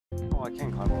Oh, I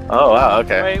can't climb over. Oh wow,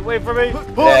 okay. Wait for me.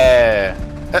 Yeah.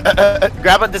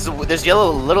 Grab on this. There's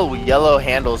little yellow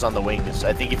handles on the wings.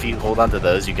 I think if you hold on to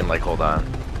those, you can like hold on.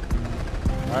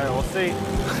 All right, we'll see.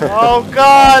 Oh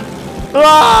God!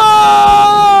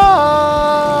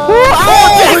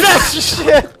 Oh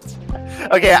shit!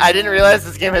 Okay, I didn't realize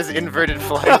this game has inverted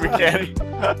flying mechanics.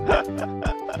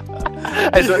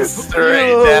 I just went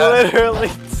straight down. Literally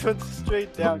went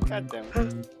straight down. God damn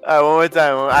it. Alright, one more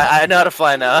time. I know how to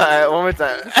fly now. Alright, one more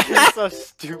time. You're so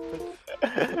stupid.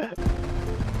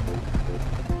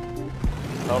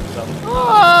 Hope so.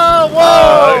 Oh,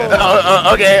 whoa!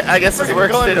 Oh, okay, I guess this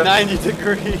works going too. 90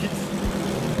 degrees.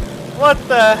 What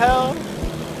the hell?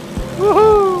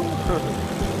 Woohoo!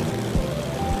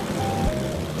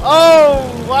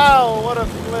 Oh, wow, what a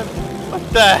flip. What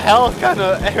the hell kind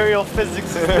of aerial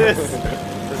physics is this?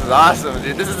 This is awesome,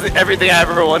 dude. This is everything I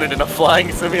ever wanted in a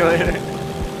flying simulator.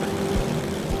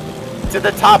 To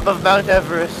the top of Mount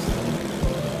Everest.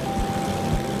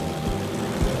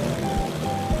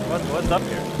 What's up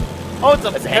here? Oh, it's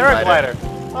a paraglider.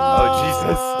 Oh,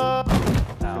 Jesus.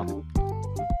 No.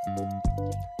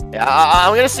 Yeah,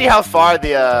 I'm gonna see how far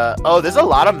the, oh, there's a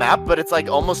lot of map, but it's like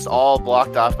almost all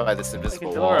blocked off by this invisible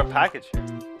I can wall. deliver a package here.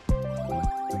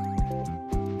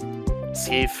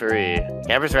 Ski free.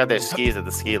 Campers are out there skis at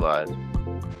the ski lodge.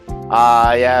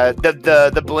 Yeah,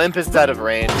 the blimp is out of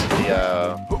range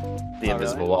of the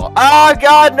invisible wall. Oh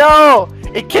God, no!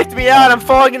 It kicked me out. I'm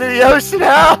falling into the ocean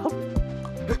now.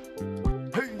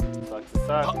 Sucks to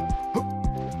suck.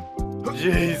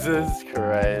 Jesus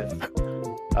Christ.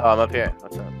 Oh, I'm up here.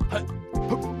 What's up? I'm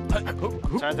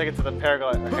trying to take it to the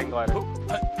hang glider.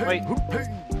 Wait.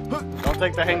 Don't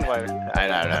take the hang glider. I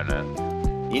know.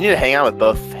 You need to hang out with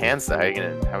both hands though. How are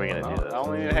we gonna do I this?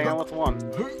 only need to hang out with one.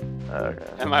 Okay.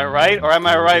 Am I right or am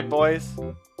I right, boys?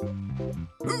 Wait,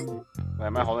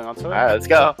 am I holding on to it? Alright, let's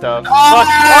go. The fuck? Oh!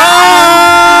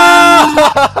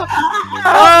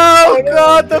 Oh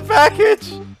God, the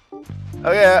package!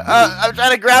 Okay, I'm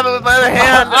trying to grab it with my other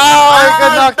hand. Oh, I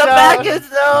got knocked the out. package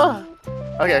though.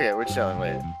 Okay, we're chilling.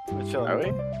 Wait, We're chilling. are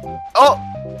we? Oh,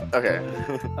 okay.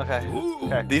 Okay.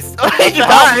 These. What You the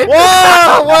hell? died.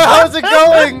 Whoa! How's it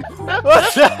going?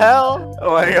 What the hell?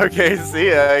 Oh my. Okay, see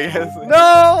ya. I guess.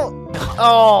 No!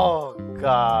 Oh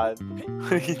God.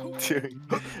 What are you doing?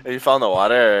 Are you falling in the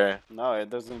water? Or? No,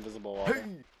 there's an invisible wall.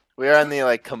 We are on the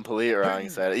like complete wrong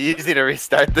side. You just need to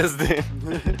restart this, dude.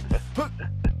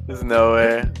 There's no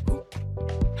way.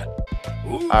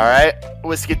 Alright,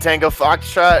 Whiskey Tango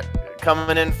Foxtrot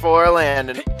coming in for a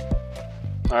landing.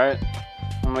 Alright.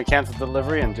 I'm gonna cancel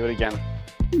delivery and do it again.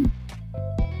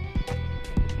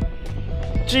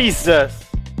 Jesus!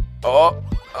 Oh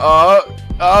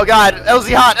God,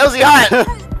 LZ hot!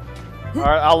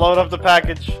 Alright, I'll load up the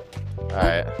package.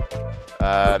 Alright.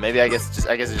 Maybe I guess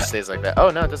it just stays like that. Oh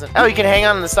no, it doesn't. Oh, you can hang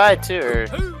on the side too, or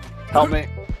Help me.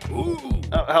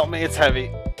 Oh, help me, it's heavy.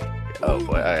 oh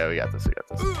boy, okay, we got this. Dude!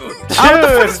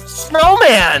 Oh, the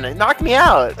snowman! It knocked me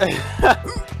out.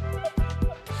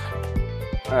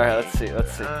 Alright, let's see.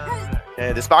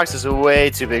 Okay, this box is way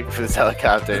too big for this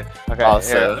helicopter. Okay,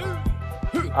 Also. here.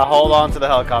 I'll hold on to the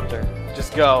helicopter.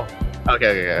 Just go.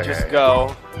 Okay. Just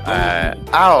go.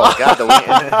 Ow, God, the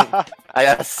wing. I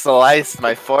got sliced.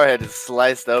 My forehead is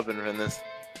sliced open from this.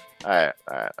 Alright.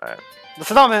 The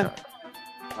snowman!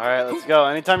 Alright, let's go.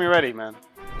 Anytime you're ready, man.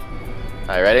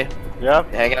 Alright, ready?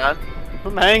 Yep. You hanging on?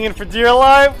 I'm hanging for dear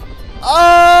life.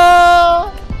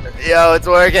 Oh! Yo, it's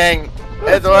working.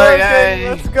 It's working.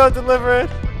 Let's go deliver it.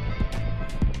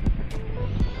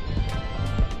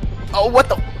 Oh, what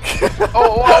the?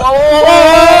 Oh,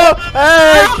 whoa.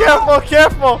 Hey,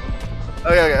 careful.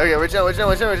 Okay, we're chilling. Oh,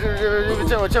 we're chilling. Oh,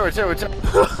 we're so chilling.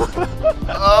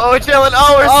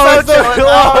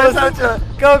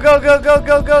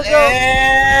 Go.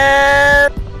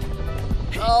 And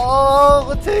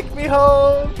Oh, take me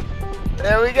home.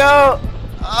 there we go.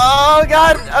 Oh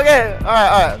God. Okay. All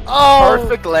right. Oh.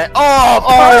 Perfect land.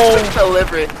 Oh, perfect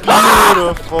delivery.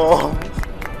 Beautiful.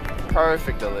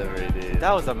 Perfect delivery, dude.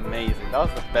 That was amazing. That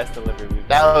was the best delivery we've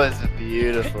That done. was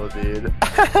beautiful, dude.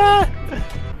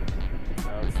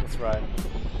 Let's ride.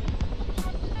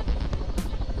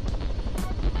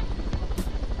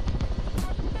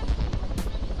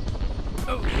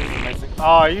 Oh,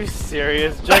 are you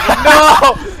serious, Jacob?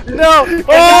 No!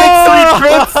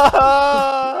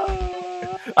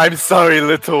 I'm sorry,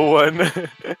 little one.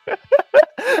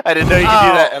 I didn't know you could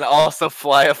do that and also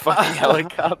fly a fucking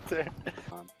helicopter.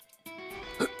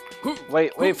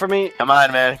 Wait for me. Come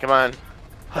on, man. Come on.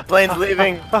 The plane's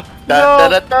leaving. No. I'm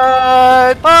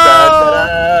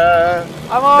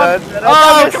on.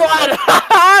 Oh, come on.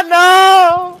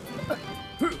 No!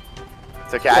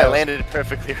 It's okay, I landed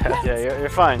perfectly right. Yeah, you're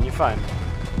fine, you're fine.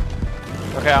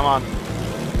 Okay, I'm on.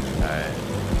 Alright.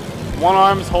 One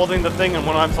arm's holding the thing and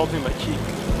one arm's holding my cheek.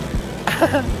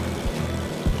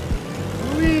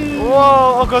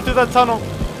 Whoa, I'll go through that tunnel.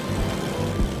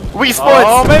 Wii Sports!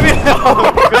 Oh, maybe!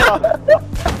 Oh, God.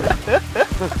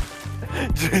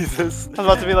 Jesus. I was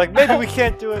about to be like, maybe we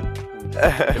can't do it.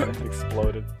 It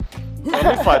exploded. Let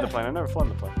me fly the plane, I've never flown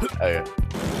the plane. Okay.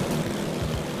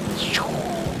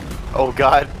 Oh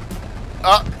god.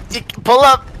 Pull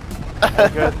up!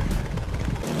 Good.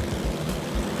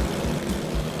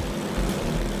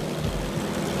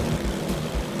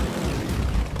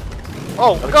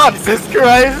 Oh god! Jesus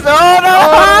Christ! No! No!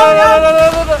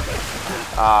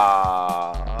 No!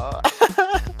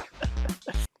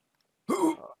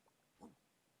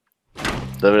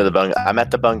 Deliver to the bungalow. I'm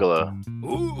at the bungalow.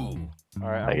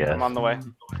 Alright, I'm on the way.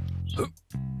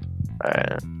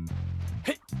 Alright.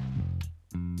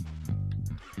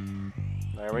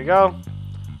 There we go.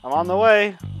 I'm on the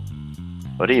way.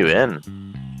 What are you in?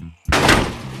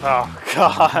 Oh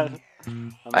god.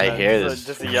 I hear this.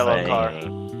 Just a yellow car.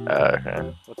 Oh,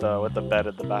 okay. With the bed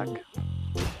at the back.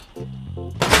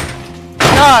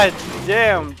 God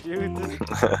damn, dude.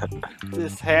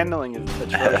 This handling is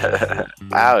atrocious.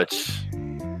 Ouch.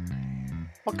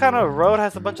 What kind of road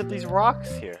has a bunch of these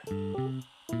rocks here?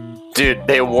 Dude,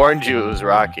 they warned you it was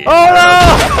rocky. Oh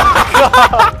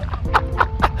no!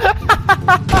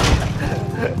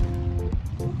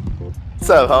 What's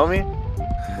up, homie?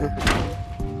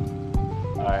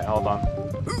 Alright, hold on.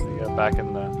 We get back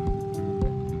in the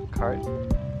cart.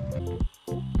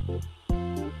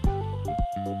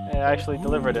 It actually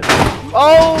delivered it.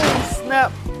 Oh,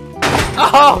 snap!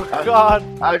 Oh, God!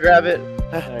 I'll grab it.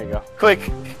 There you go.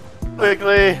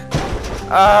 Quickly.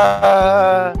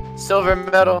 Silver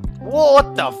medal. Whoa,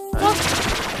 what the fuck?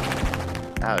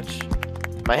 Ouch.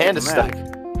 My hand is man. stuck.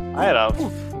 I had a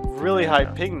really high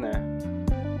ping there.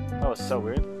 That was so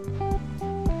weird.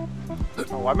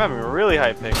 Oh, I'm having a really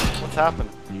high ping. What's happening?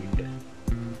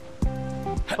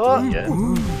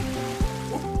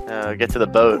 Get to the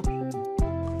boat.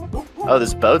 Oh,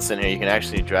 there's boats in here. You can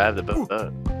actually drive the boat.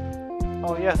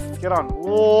 Oh yes, let's get on.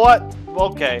 What?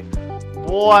 Okay.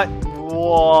 What?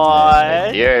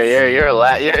 You're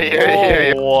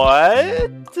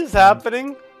What is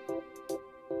happening?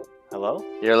 Hello?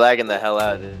 You're lagging the hell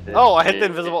out. Oh, I hit the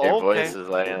invisible. Your Okay. voice is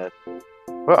lagging.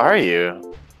 Where are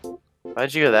you?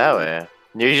 Why'd you go that way?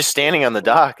 You're just standing on the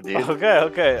dock, dude.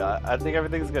 Okay. I think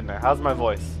everything's good now. How's my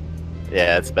voice?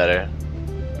 Yeah, it's better.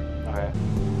 Okay.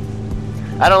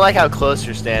 I don't like how close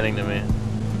you're standing to me.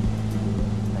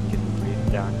 I can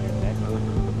breathe down your neck.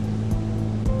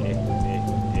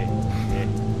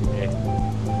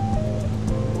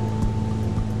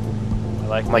 I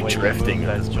like I'm like drifting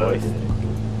that in this joystick.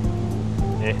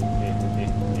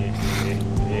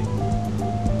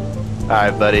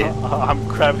 Alright, buddy. I'm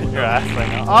grabbing your ass right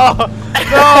now. Oh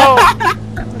no!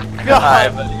 God.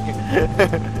 Alright, buddy.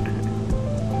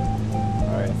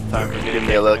 Alright, it's time for me to Give me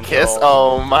take a little kiss. control.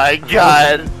 Oh my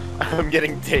god. I'm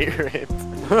getting date raped.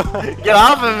 Get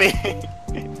off of me!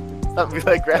 Stop me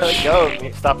like let go of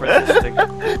me. Stop resisting.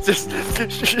 Just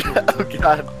oh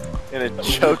god. Gonna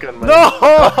choke on my No!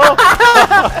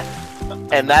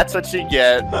 And that's what you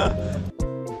get.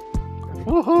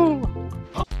 Woohoo!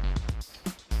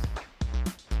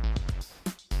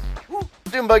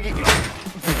 Doom buggy.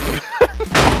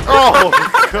 Oh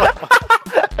god.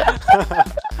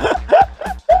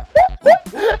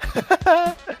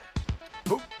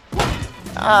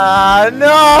 No!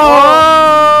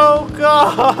 Oh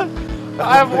god!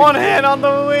 I have one hand on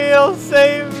the wheel.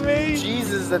 Save me!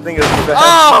 Jesus, that thing is bad.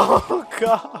 Oh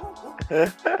god!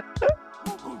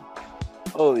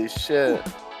 Holy shit.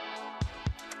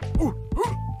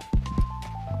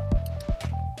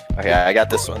 Okay, I got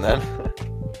this one then.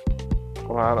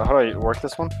 How do I work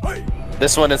this one?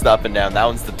 This one is the up and down. That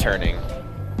one's the turning.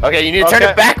 Okay, you need to turn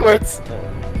Okay. it backwards.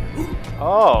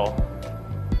 Oh.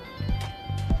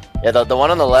 Yeah, the one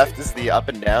on the left is the up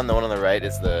and down. The one on the right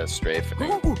is the strafe.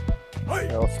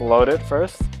 Okay, let's load it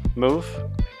first. Move.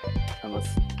 And let's.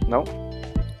 Nope.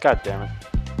 God damn it.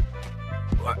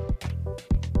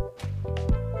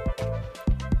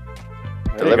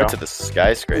 There you Deliver go. to the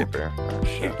skyscraper. Oh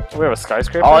shit. We have a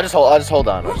skyscraper? Oh, I'll just hold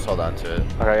on. I'll just hold on to it.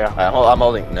 Okay, yeah. I'm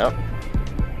holding. No.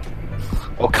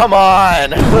 Oh, come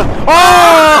on!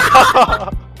 Oh!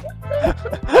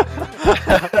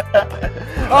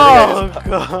 Oh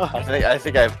god. I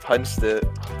think I punched it.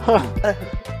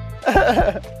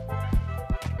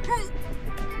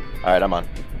 Alright, I'm on.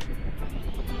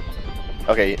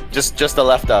 Okay, just the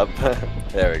left up.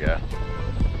 There we go.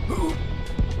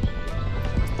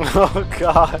 Oh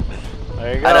god.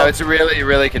 There you go. I know, it's really,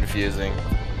 really confusing.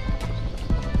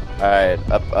 Alright,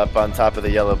 up on top of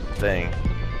the yellow thing.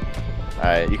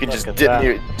 Alright, you can Look just at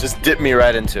dip me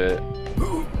right into it.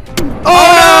 Oh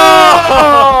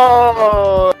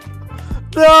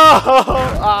no!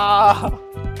 Ah!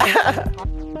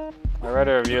 I read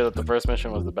a review that the first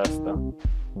mission was the best though.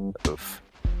 Oof.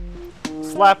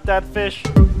 Slap that fish.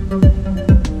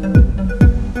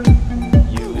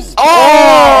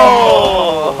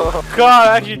 Oh! God,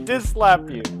 I actually did slap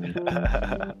you.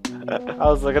 I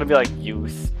was gonna be like, you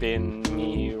spin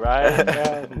me right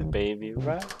round, baby,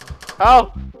 right?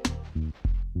 Oh!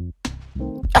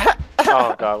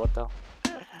 Oh God, what the?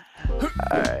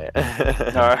 Alright.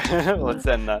 Alright, let's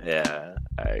end that. Yeah,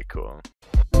 alright, cool.